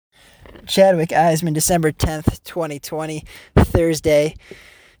Chadwick Eisman, December 10th, 2020, Thursday.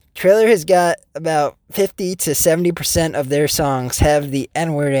 Triller has got about 50 to 70% of their songs have the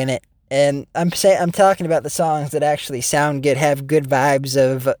N-word in it. And I'm talking about the songs that actually sound good, have good vibes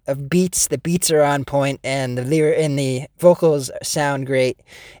of beats. The beats are on point, and the vocals sound great.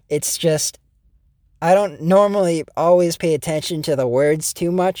 It's just I don't normally always pay attention to the words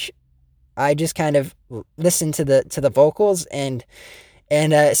too much. I just kind of listen to the vocals, and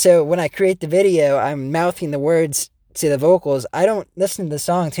so when I create the video, I'm mouthing the words to the vocals. I don't listen to the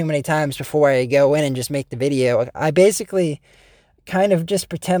song too many times before I go in and just make the video. I basically kind of just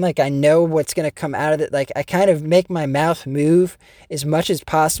pretend like I know what's going to come out of it. Like, I kind of make my mouth move as much as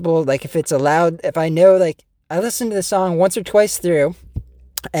possible. Like, if it's allowed, if I know, like, I listen to the song once or twice through,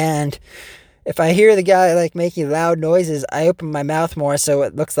 and if I hear the guy like making loud noises, I open my mouth more so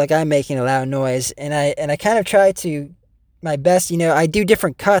it looks like I'm making a loud noise. And I kind of try to my best, I do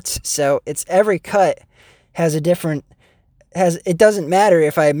different cuts, so it's every cut has a different it doesn't matter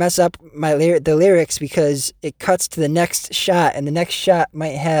if I mess up the lyrics, because it cuts to the next shot, and the next shot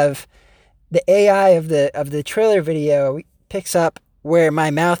might have the AI of the Triller video picks up where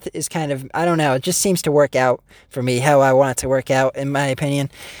my mouth is kind of, I don't know, it just seems to work out for me how I want it to work out, in my opinion.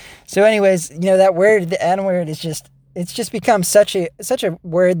 So anyways, that word, the N word, it's just become such a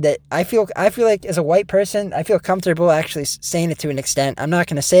word that I feel like, as a white person, I feel comfortable actually saying it to an extent. I'm not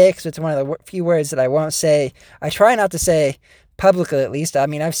going to say it because it's one of the few words that I won't say. I try not to say publicly, at least. I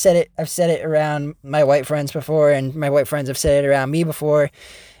mean, I've said it around my white friends before, and my white friends have said it around me before.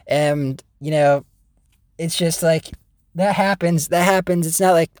 And, it's just like, that happens. It's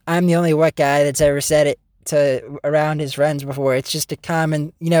not like I'm the only white guy that's ever said it to around his friends before. It's just a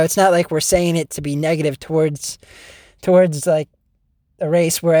common, it's not like we're saying it to be negative towards like a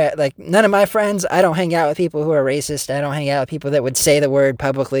race, where like none of my friends, I don't hang out with people who are racist. I don't hang out with people that would say the word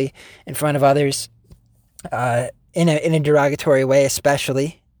publicly in front of others, in a derogatory way,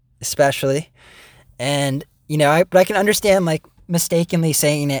 especially. And but I can understand like mistakenly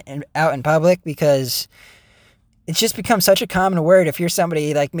saying it out in public, because it's just become such a common word. If you're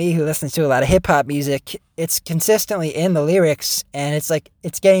somebody like me who listens to a lot of hip-hop music, it's consistently in the lyrics, and it's like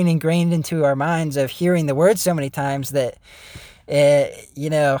it's getting ingrained into our minds of hearing the words so many times that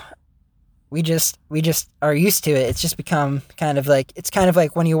we just are used to it. It's just become kind of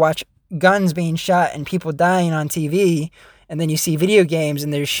like when you watch guns being shot and people dying on TV, and then you see video games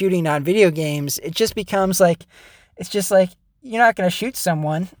and they're shooting on video games. It just becomes like, it's just like, you're not going to shoot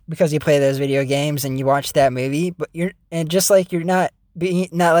someone because you play those video games and you watch that movie, but you're not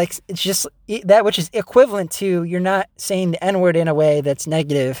like, it's just that, which is equivalent to, you're not saying the N-word in a way that's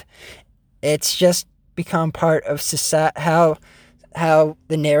negative. It's just become part of society, how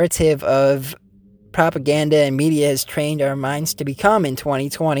the narrative of propaganda and media has trained our minds to become in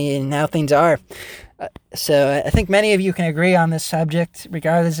 2020, and how things are. So I think many of you can agree on this subject,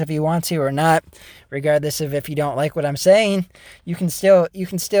 regardless if you want to or not, regardless of if you don't like what I'm saying. You still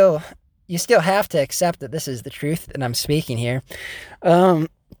have to accept that this is the truth that I'm speaking here.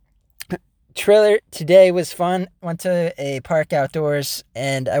 Triller today was fun. Went to a park outdoors,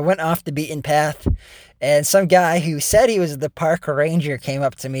 and I went off the beaten path, and some guy who said he was the park ranger came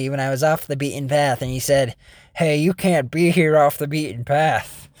up to me when I was off the beaten path, and he said, "Hey, you can't be here off the beaten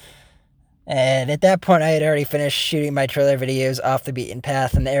path." And at that point, I had already finished shooting my Triller videos off the beaten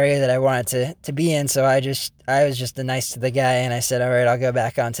path in the area that I wanted to be in. So I was just nice to the guy, and I said, "All right, I'll go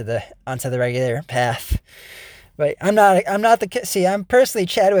back onto the regular path." But I'm personally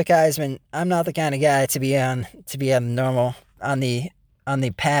Chadwick Eisman. I'm not the kind of guy to be on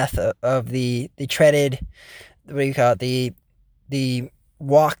the path of the treaded, what do you call it, the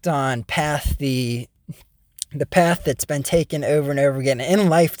walked on path, the path that's been taken over and over again in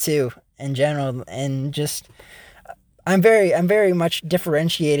life too, in general. And just, I'm very much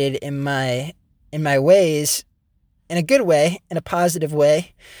differentiated in my ways, in a good way, in a positive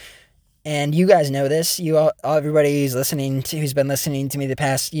way. And you guys know this. Everybody who's been listening to me the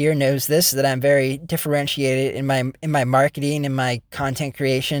past year knows this, that I'm very differentiated in my marketing and my content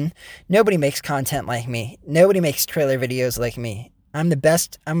creation. Nobody makes content like me. Nobody makes Triller videos like me. I'm the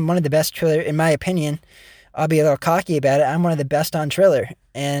best. I'm one of the best Triller, in my opinion. I'll be a little cocky about it. I'm one of the best on Triller,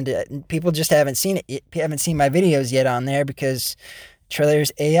 and people just haven't seen it. Haven't seen my videos yet on there, because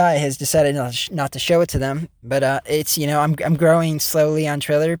Triller's AI has decided not to show it to them. But it's, I'm growing slowly on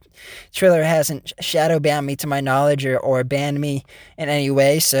Triller. Triller hasn't shadow banned me to my knowledge, or banned me in any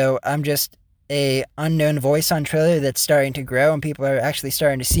way. So I'm just a unknown voice on Triller that's starting to grow, and people are actually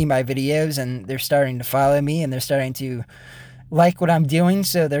starting to see my videos, and they're starting to follow me, and they're starting to like what I'm doing.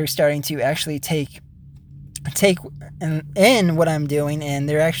 So they're starting to actually take take in what I'm doing, and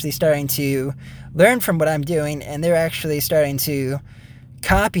they're actually starting to learn from what I'm doing, and they're actually starting to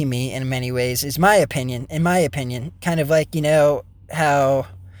copy me in many ways, is my opinion. In my opinion, kind of like, how,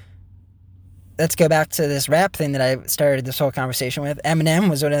 let's go back to this rap thing that I started this whole conversation with. Eminem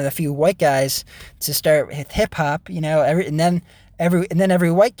was one of the few white guys to start with hip hop, and then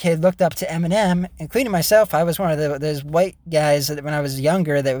every white kid looked up to Eminem, including myself. I was one of those white guys that when I was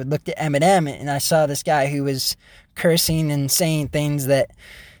younger that would look at Eminem, and I saw this guy who was cursing and saying things that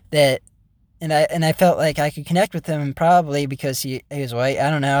and I felt like I could connect with him, probably because he was white. I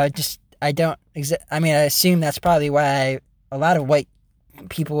don't know. I assume that's probably why a lot of white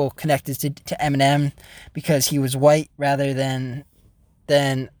people connected to Eminem, because he was white, rather than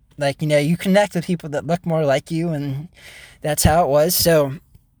like, you connect with people that look more like you, and that's how it was. So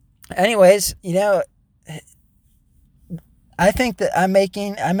anyways, I think that I'm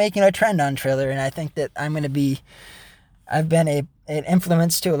making a trend on Triller, and I think that I've been an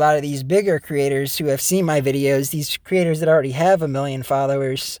influence to a lot of these bigger creators who have seen my videos, these creators that already have 1 million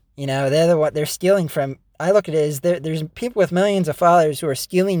followers. They're stealing from. I look at it as there's people with millions of followers who are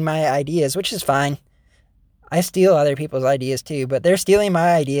stealing my ideas, which is fine. I steal other people's ideas too, but they're stealing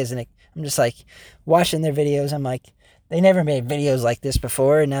my ideas, and I'm just like watching their videos. I'm like, they never made videos like this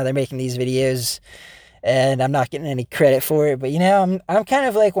before, and now they're making these videos, and I'm not getting any credit for it. But I'm kind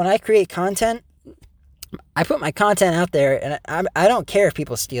of like, when I create content, I put my content out there, and I don't care if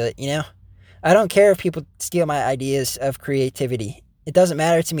people steal it. I don't care if people steal my ideas of creativity. It doesn't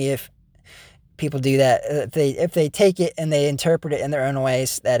matter to me if people do that. If they take it and they interpret it in their own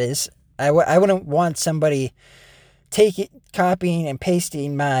ways, that is. I wouldn't want somebody copying and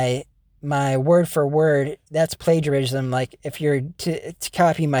pasting my word for word. That's plagiarism. Like, if you're to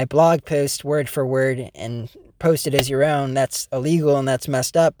copy my blog post word for word and post it as your own, that's illegal, and that's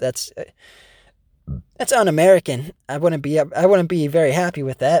messed up. That's un-American. I wouldn't be very happy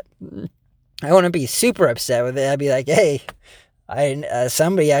with that. I wouldn't be super upset with it. I'd be like, hey,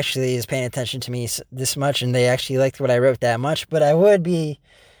 somebody actually is paying attention to me this much, and they actually liked what I wrote that much. But I would be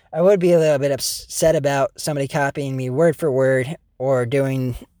a little bit upset about somebody copying me word for word, or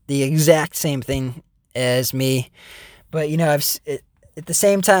doing the exact same thing as me. But at the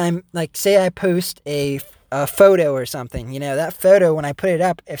same time, like, say I post a photo or something, that photo, when I put it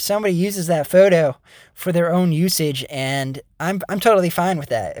up, if somebody uses that photo for their own usage, and I'm totally fine with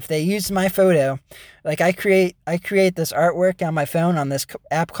that. If they use my photo, like, I create this artwork on my phone on this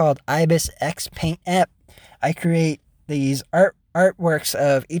app called Ibis X Paint app. I create these artworks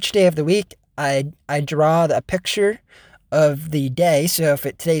of each day of the week. I draw a picture of the day. So if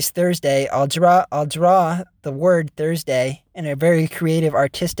today's Thursday, I'll draw the word Thursday in a very creative,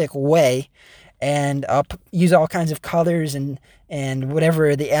 artistic way, and I'll use all kinds of colors and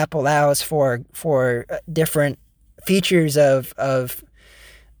whatever the app allows for different features of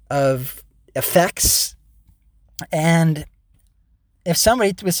effects. And if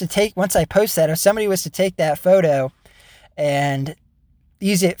somebody was to once I post that, if somebody was to take that photo and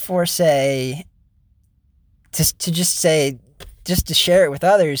use it for, say, just to share it with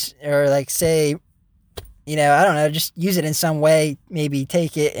others, or like, say, I don't know, just use it in some way, maybe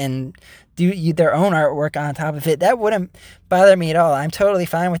take it and do their own artwork on top of it, that wouldn't bother me at all. I'm totally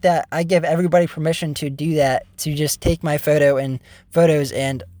fine with that. I give everybody permission to do that, to just take my photos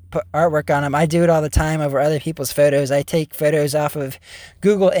and put artwork on them. I do it all the time over other people's photos. I take photos off of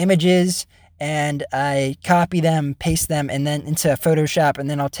Google Images, and I copy them, paste them, and then into Photoshop, and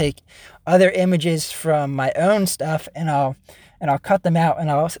then I'll take other images from my own stuff, and I'll cut them out,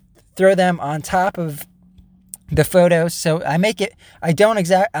 and I'll throw them on top of the photos. So I'm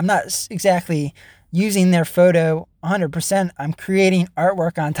not exactly using their photo 100%. I'm creating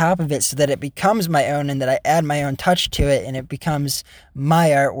artwork on top of it so that it becomes my own, and that I add my own touch to it, and it becomes my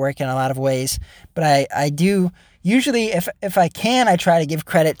artwork in a lot of ways. But I do usually, if I can, I try to give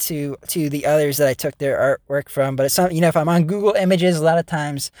credit to the others that I took their artwork from. But it's not, if I'm on Google Images, a lot of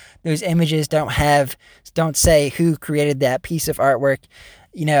times those images don't say who created that piece of artwork.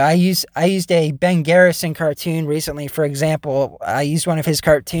 I used a Ben Garrison cartoon recently, for example. I used one of his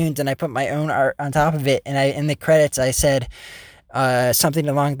cartoons, and I put my own art on top of it. And in the credits, I said something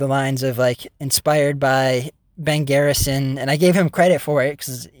along the lines of, like, inspired by Ben Garrison, and I gave him credit for it,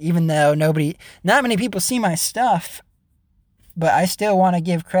 because even though not many people see my stuff, but I still want to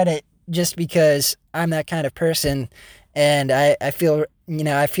give credit, just because I'm that kind of person, and I feel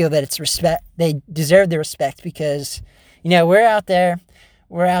that it's respect. They deserve the respect, because we're out there.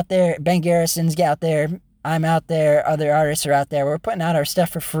 Ben Garrison's out there. I'm out there. Other artists are out there. We're putting out our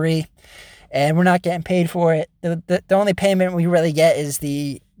stuff for free, and we're not getting paid for it. The only payment we really get is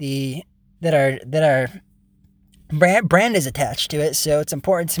that are brand is attached to it, so it's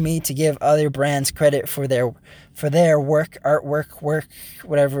important to me to give other brands credit for their work, artwork,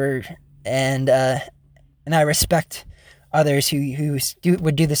 whatever, and I respect others who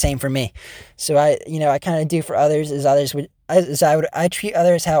would do the same for me. So I kind of do for others I treat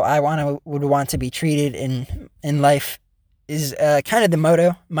others how I would want to be treated in life is kind of the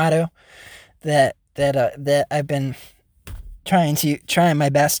motto that I've been trying my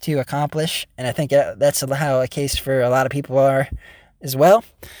best to accomplish, and I think that's how a case for a lot of people are as well.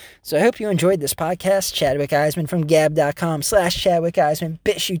 So I hope you enjoyed this podcast. Chadwick Eisman from gab.com/Chadwick Eisman,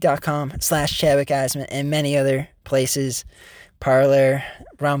 bitchute.com/Chadwick Eisman, and many other places. Parler,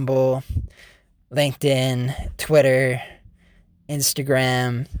 Rumble, LinkedIn, Twitter,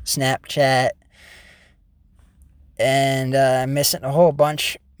 Instagram, Snapchat, and I'm missing a whole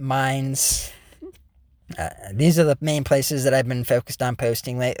bunch. Minds. These are the main places that I've been focused on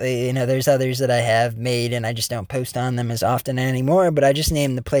posting lately. There's others that I have made and I just don't post on them as often anymore, but I just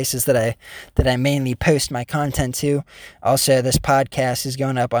named the places that I mainly post my content to. Also, this podcast is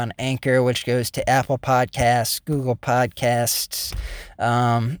going up on Anchor, which goes to Apple Podcasts, Google Podcasts,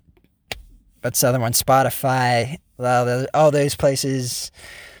 what's the other one? Spotify, all those places.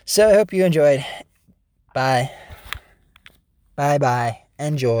 So I hope you enjoyed. Bye. Bye.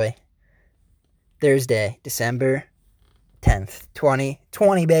 Enjoy. Thursday, December 10th,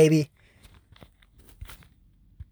 2020, baby.